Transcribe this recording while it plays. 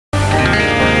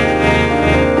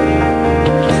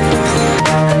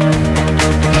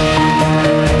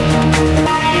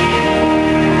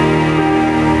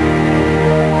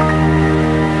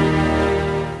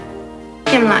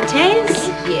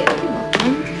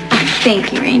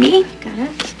Thank you, Randi. Got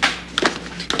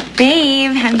it.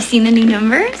 Babe, have you seen the new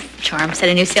numbers? Charm set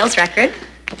a new sales record.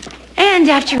 And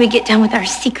after we get done with our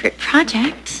secret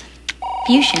project,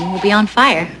 Fusion will be on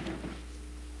fire.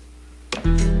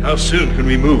 How soon can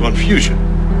we move on Fusion?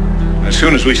 As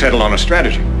soon as we settle on a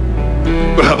strategy.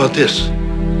 Well, how about this?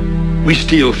 We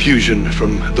steal Fusion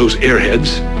from those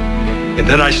airheads, and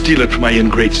then I steal it from my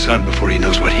ingrate son before he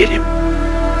knows what hit him.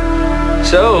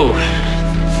 So,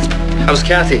 how's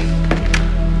Kathy?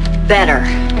 Better.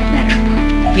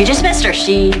 You just missed her.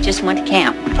 She just went to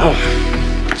camp. Oh.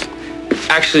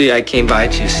 Actually, I came by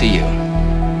to see you.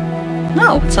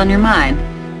 Oh, what's on your mind?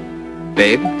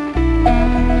 Babe.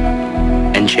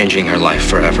 And changing her life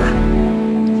forever.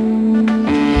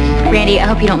 Randi, I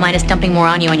hope you don't mind us dumping more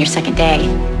on you on your second day.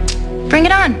 Bring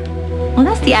it on. Well,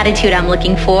 that's the attitude I'm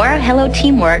looking for. Hello,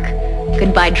 teamwork.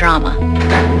 Goodbye, drama.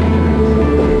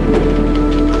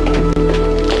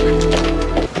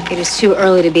 It is too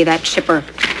early to be that chipper.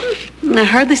 I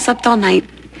hardly slept all night.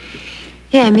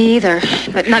 Yeah, me either.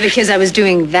 But not because I was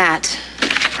doing that.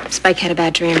 Spike had a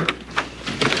bad dream.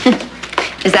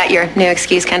 Is that your new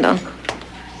excuse, Kendall?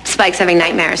 Spike's having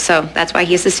nightmares, so that's why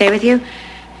he has to stay with you?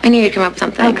 I knew you'd come up with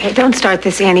something. Okay, don't start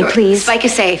this, Annie, please. Spike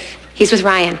is safe. He's with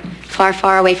Ryan, far,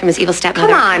 far away from his evil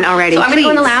stepmother. Come on already, So I'm please.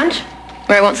 going to go in the lounge,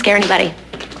 where I won't scare anybody.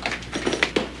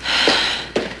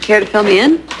 Care to fill me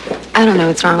in? I don't know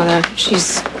what's wrong with her.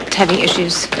 She's having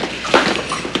issues.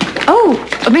 Oh,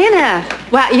 Amanda.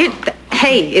 Wow,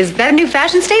 hey, is that a new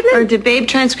fashion statement? Or did Babe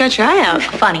try and scratch your eye out?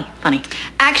 Funny.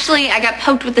 Actually, I got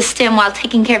poked with the stem while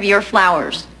taking care of your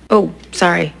flowers. Oh,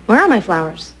 sorry. Where are my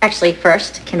flowers? Actually,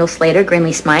 first, Kendall Slater,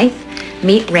 Greenlee Smythe.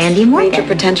 Meet Randi Morgan. Major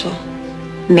potential.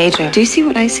 Major. Do you see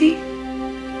what I see?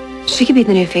 She could be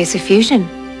the new face of Fusion.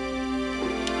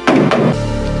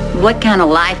 What kind of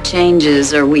life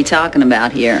changes are we talking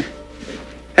about here?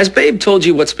 Has Babe told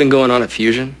you what's been going on at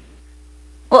Fusion?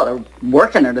 Well, they're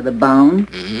working her to the bone.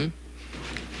 Mm-hmm.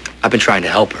 I've been trying to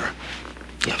help her.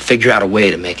 Figure out a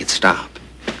way to make it stop.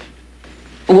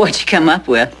 What'd you come up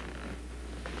with?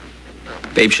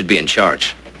 Babe should be in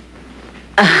charge.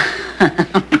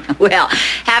 Well,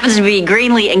 happens to be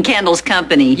Greenlee and Kendall's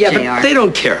company, Yeah, JR. but they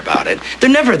don't care about it. They're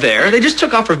never there. They just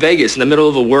took off for Vegas in the middle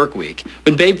of a work week.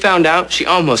 When Babe found out, she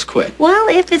almost quit. Well,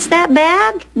 if it's that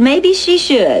bad, maybe she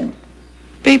should.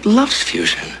 Babe loves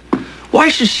Fusion. Why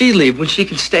should she leave when she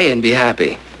can stay and be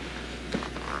happy?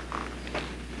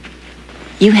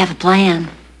 You have a plan.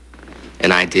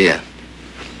 An idea.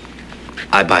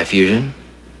 I buy Fusion.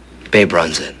 Babe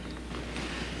runs it.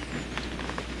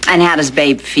 And how does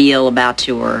Babe feel about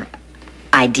your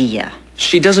idea?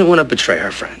 She doesn't want to betray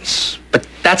her friends. But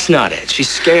that's not it. She's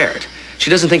scared. She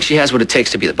doesn't think she has what it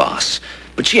takes to be the boss.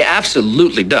 But she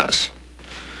absolutely does.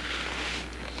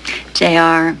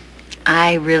 JR,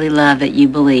 I really love that you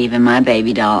believe in my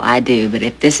baby doll. I do. But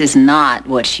if this is not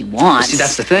what she wants... See,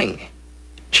 that's the thing.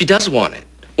 She does want it.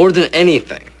 More than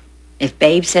anything. If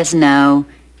Babe says no,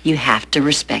 you have to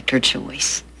respect her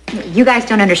choice. You guys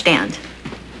don't understand.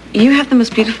 You have the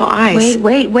most beautiful eyes.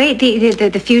 Wait.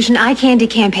 The Fusion Eye Candy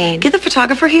campaign. Get the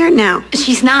photographer here now.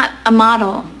 She's not a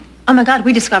model. Oh my God,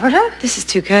 we discovered her? This is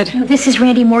too good. No, this is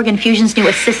Randi Morgan, Fusion's new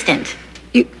assistant.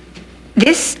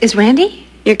 This is Randi?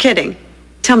 You're kidding.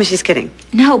 Tell me she's kidding.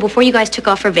 No, before you guys took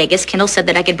off for Vegas, Kendall said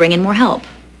that I could bring in more help.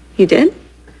 You did?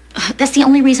 That's the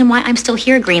only reason why I'm still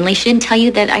here, Greenlee. She didn't tell you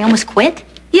that I almost quit?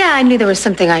 Yeah, I knew there was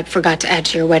something I forgot to add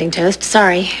to your wedding toast.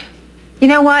 Sorry. You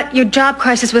know what? Your job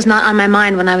crisis was not on my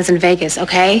mind when I was in Vegas,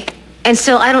 okay? And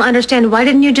still, I don't understand. Why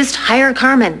didn't you just hire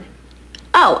Carmen?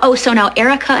 Oh, so now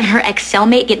Erica and her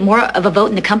ex-cellmate get more of a vote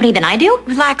in the company than I do?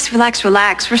 Relax. We're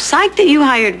psyched that you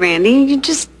hired Randi. You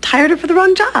just hired her for the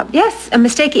wrong job. Yes, a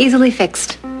mistake easily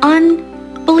fixed.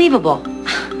 Unbelievable.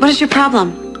 What is your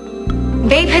problem?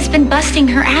 Babe has been busting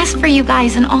her ass for you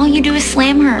guys, and all you do is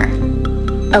slam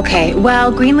her. Okay,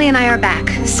 well, Greenlee and I are back,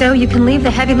 so you can leave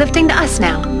the heavy lifting to us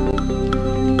now.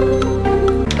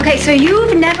 Okay, so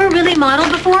you've never really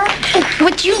modeled before?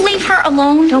 Would you leave her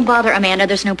alone? Don't bother, Amanda.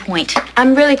 There's no point.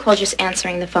 I'm really cool just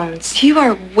answering the phones. You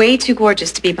are way too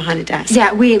gorgeous to be behind a desk.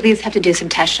 Yeah, we at least have to do some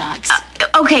test shots.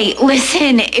 Okay,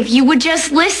 listen. If you would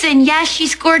just listen, yes,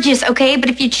 she's gorgeous, okay? But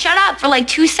if you'd shut up for like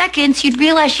 2 seconds, you'd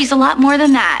realize she's a lot more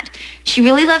than that. She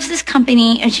really loves this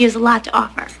company, and she has a lot to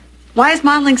offer. Why is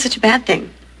modeling such a bad thing?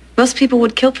 Most people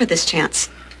would kill for this chance.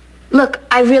 Look,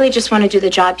 I really just want to do the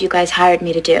job you guys hired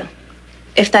me to do.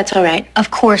 If that's all right. Of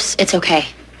course, it's okay.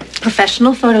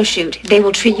 Professional photo shoot. They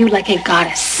will treat you like a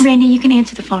goddess. Randi, you can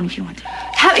answer the phone if you want to.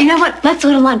 You know what? Let's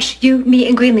go to lunch. You, me,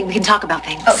 and Greenlee. We can talk about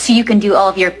things. Oh, so you can do all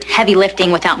of your heavy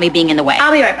lifting without me being in the way.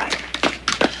 I'll be right back.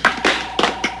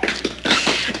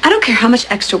 I don't care how much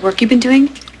extra work you've been doing.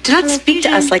 Do not speak to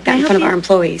us like that in front of our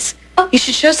employees. You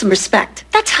should show some respect.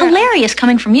 That's hilarious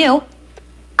coming from you.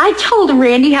 I told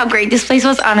Randy how great this place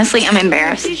was. Honestly, I'm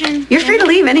embarrassed. You're free to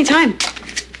leave anytime.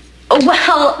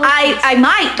 Well, I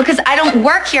might, because I don't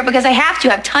work here because I have to.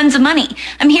 I have tons of money.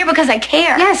 I'm here because I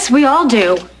care. Yes, we all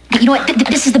do. You know what?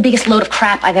 This is the biggest load of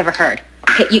crap I've ever heard.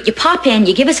 Okay, you pop in,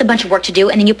 you give us a bunch of work to do,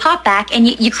 and then you pop back and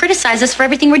you criticize us for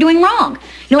everything we're doing wrong.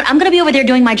 You know what? I'm going to be over there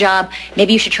doing my job.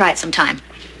 Maybe you should try it sometime.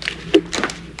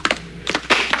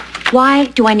 Why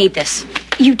do I need this?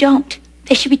 You don't.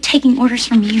 They should be taking orders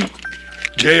from you.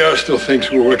 JR still thinks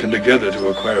we're working together to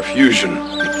acquire Fusion,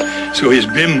 so his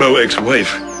bimbo ex-wife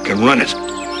can run it.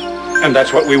 And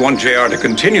that's what we want JR to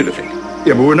continue to think.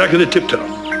 Yeah, but we're not going to tiptoe.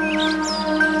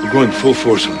 We're going full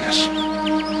force on this.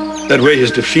 That way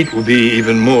his defeat will be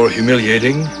even more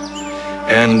humiliating,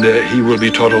 and he will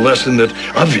be taught a lesson that,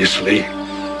 obviously,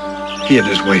 he and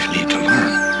his wife need to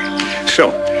learn.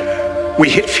 So, we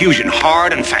hit Fusion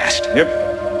hard and fast.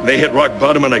 Yep. They hit rock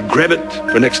bottom, and I grab it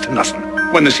for next to nothing.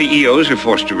 When the CEOs are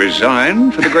forced to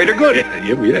resign for the greater good.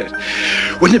 Yes.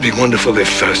 Wouldn't it be wonderful if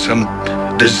some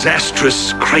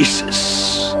disastrous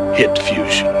crisis hit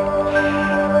Fusion?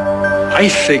 I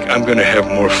think I'm going to have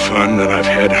more fun than I've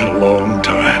had in a long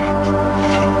time.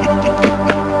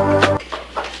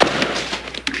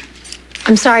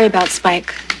 I'm sorry about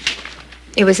Spike.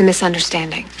 It was a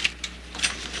misunderstanding.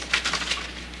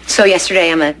 So yesterday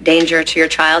I'm a danger to your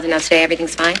child, and now today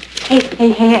everything's fine?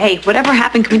 Hey. Whatever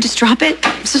happened, can we just drop it?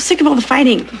 I'm so sick of all the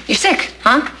fighting. You're sick,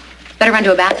 huh? Better run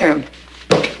to a bathroom.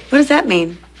 What does that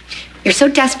mean? You're so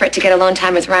desperate to get alone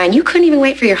time with Ryan, you couldn't even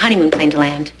wait for your honeymoon plane to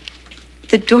land.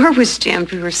 The door was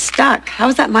jammed. We were stuck. How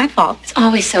is that my fault? It's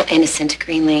always so innocent,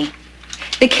 Greenlee.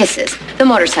 The kisses, the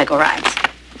motorcycle rides.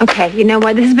 Okay, you know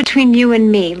what? This is between you and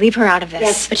me. Leave her out of this.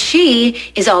 Yes, but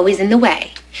she is always in the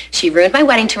way. She ruined my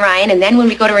wedding to Ryan, and then when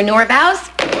we go to renew our vows,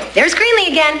 there's Greenlee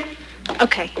again.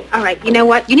 Okay, all right. You know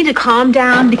what? You need to calm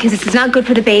down because this is not good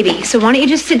for the baby. So why don't you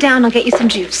just sit down? I'll get you some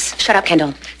juice. Shut up,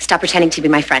 Kendall. Stop pretending to be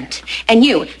my friend. And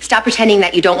you, stop pretending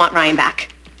that you don't want Ryan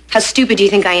back. How stupid do you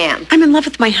think I am? I'm in love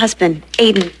with my husband,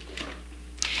 Aiden.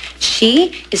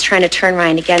 She is trying to turn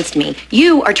Ryan against me.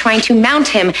 You are trying to mount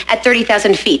him at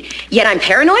 30,000 feet. Yet I'm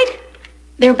paranoid?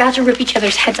 They're about to rip each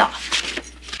other's heads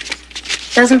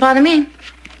off. Doesn't bother me.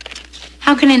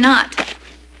 How can it not?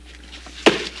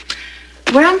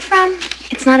 Where I'm from,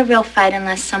 it's not a real fight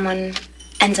unless someone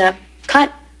ends up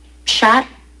cut, shot,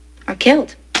 or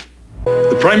killed.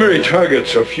 The primary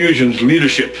targets are Fusion's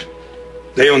leadership.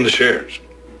 They own the shares.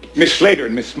 Miss Slater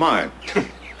and Miss Smile.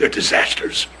 They're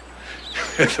disasters.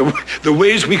 The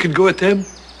ways we could go at them,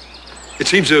 it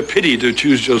seems a pity to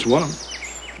choose just one.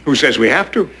 Who says we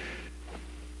have to?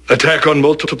 Attack on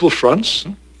multiple fronts?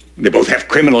 They both have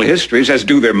criminal histories, as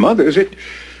do their mothers.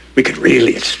 We could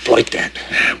really exploit that.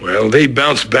 Well, they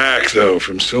bounce back, though,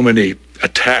 from so many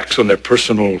attacks on their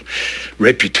personal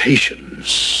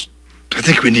reputations. I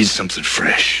think we need something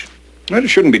fresh. Well, it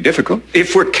shouldn't be difficult,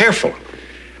 if we're careful.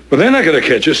 Well, they're not going to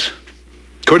catch us.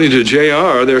 According to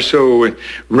JR, they're so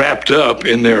wrapped up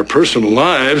in their personal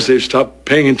lives, they've stopped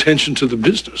paying attention to the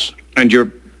business. And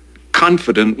you're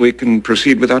confident we can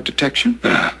proceed without detection?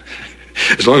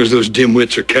 As long as those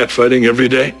dimwits are catfighting every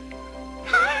day.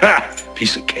 Ha!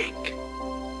 Piece of cake.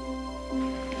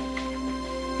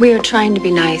 We are trying to be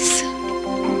nice.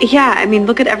 Yeah, I mean,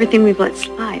 look at everything we've let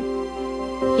slide.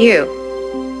 You.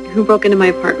 Who broke into my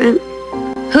apartment?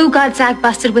 Who got Zach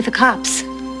busted with the cops?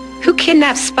 Who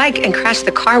kidnapped Spike and crashed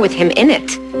the car with him in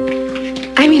it?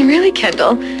 I mean, really,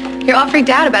 Kendall? You're all freaked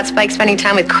out about Spike spending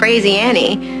time with crazy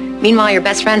Annie. Meanwhile, you're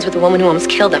best friends with the woman who almost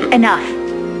killed him. Enough.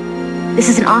 This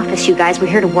is an office, you guys. We're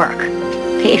here to work.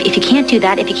 Okay, if you can't do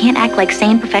that, if you can't act like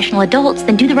sane professional adults,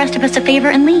 then do the rest of us a favor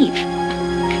and leave.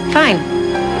 Fine.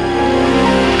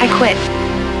 I quit.